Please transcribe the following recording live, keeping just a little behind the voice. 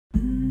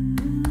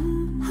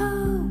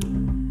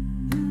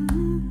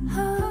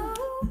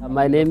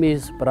My name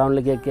is Brown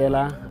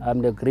Lekekela.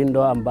 I'm the Green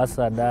Door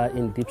Ambassador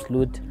in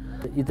Diepsloot.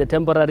 It's a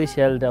temporary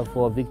shelter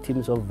for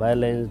victims of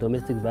violence,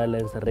 domestic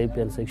violence, rape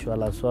and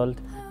sexual assault.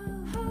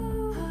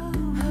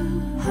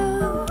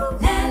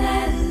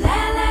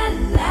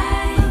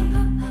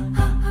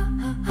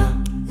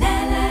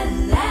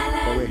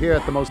 We're here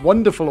at the most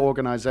wonderful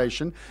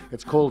organisation.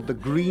 It's called the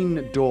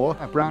Green Door.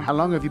 Brown, how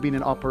long have you been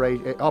in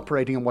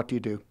operating and what do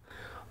you do?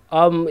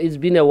 It's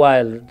been a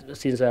while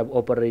since I've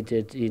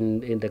operated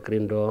in the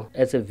Green Door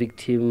as a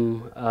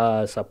victim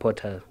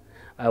supporter.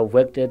 I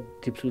worked at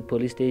Diepsloot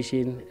police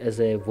station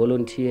as a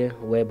volunteer,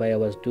 whereby I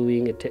was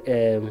doing a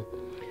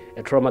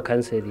trauma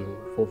counseling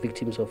for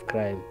victims of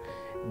crime.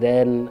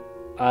 Then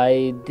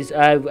I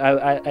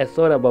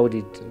thought about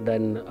it.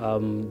 Then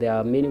there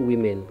are many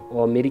women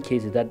or many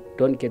cases that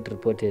don't get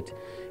reported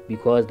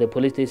because the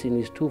police station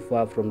is too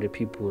far from the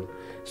people.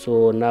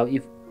 So now,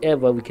 if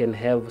ever we can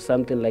have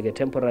something like a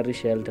temporary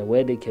shelter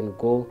where they can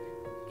go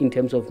in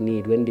terms of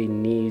need, when they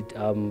need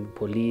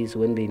police,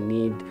 when they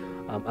need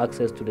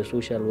access to the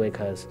social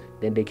workers,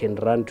 then they can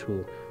run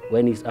to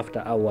when it's after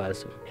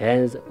hours.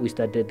 Hence, we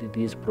started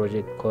this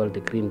project called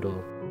the Green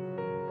Door.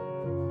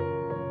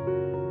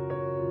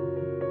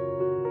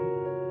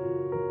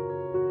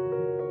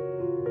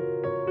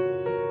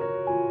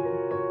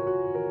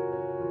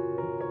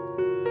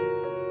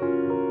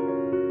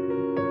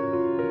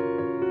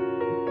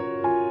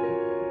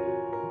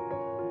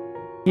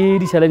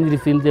 Di challenge di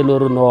feel the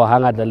loro no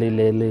hanga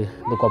dalele le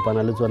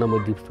kopana le tsona mo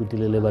Diepsloot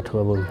le batho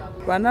ba bona.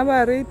 Bana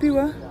ba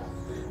repiwa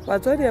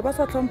batswadi ba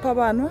sa tlhompha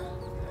bana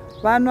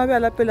ba nwa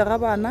bjala pele ga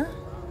bana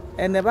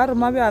ene ba re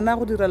mabjana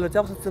go direlo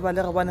tša go se tseba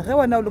le ga bana ge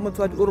wena o le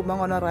motswadi o re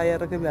mangwana ra ya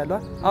re ke bjalwa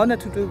a ona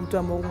thuto e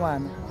butwa mo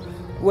ngwana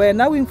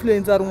wena o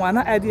influencer re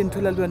ngwana a di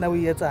nthola le wena o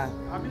etsang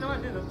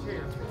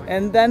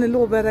and then le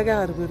go bereka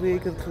ga re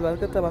bereke re tloba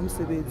ke taba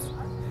mosebetsi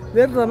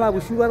le re tsamaya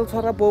boshiu ba re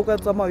tshwara poo ka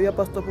tsamaya ya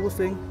pastor go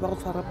seng ba go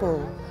tshwara poo.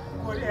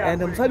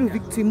 And I'm sorry,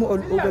 victim all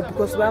over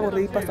because we are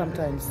rape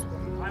sometimes.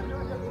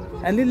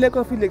 And the lack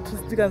of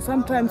electricity, and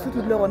sometimes it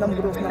will be on the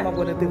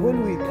whole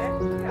week.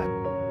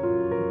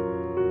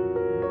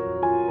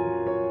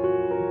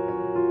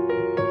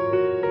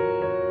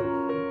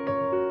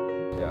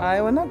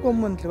 I want to go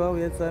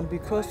monthly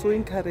because we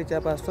encourage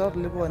us to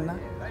live on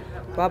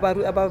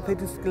about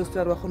petty skills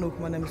that are going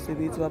to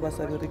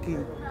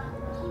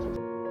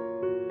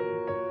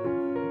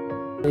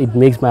It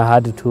makes my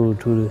heart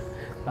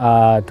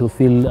to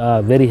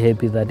feel very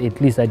happy that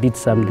at least I did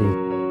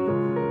something.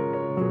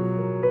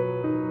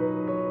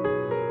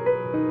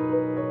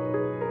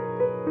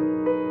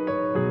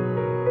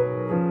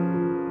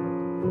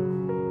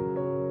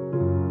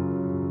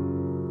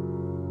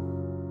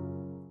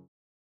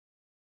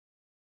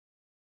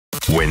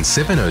 When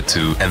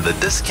 702 and the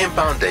Dis-Chem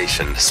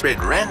Foundation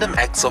spread random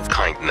acts of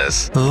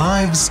kindness,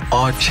 lives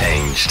are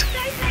changed.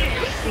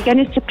 We're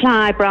going to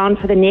supply Brown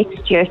for the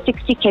next year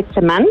 60 kits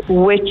a month,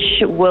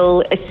 which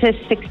will assist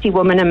 60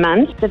 women a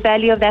month. The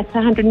value of that's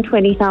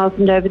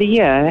 120,000 over the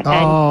year.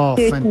 Oh,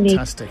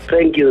 fantastic.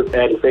 Thank you,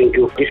 and thank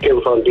you,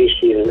 Dis-Chem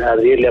Foundation. I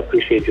really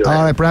appreciate you.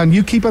 All right, Brown,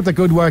 you keep up the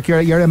good work.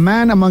 You're a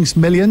man amongst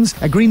millions,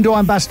 a Green Door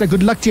Ambassador.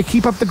 Good luck to you.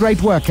 Keep up the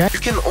great work. Eh? You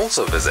can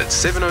also visit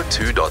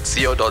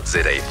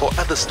 702.co.za for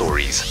other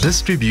stories.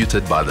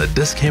 Distributed by the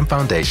Dis-Chem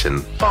Foundation.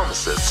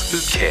 Pharmacists who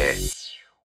care.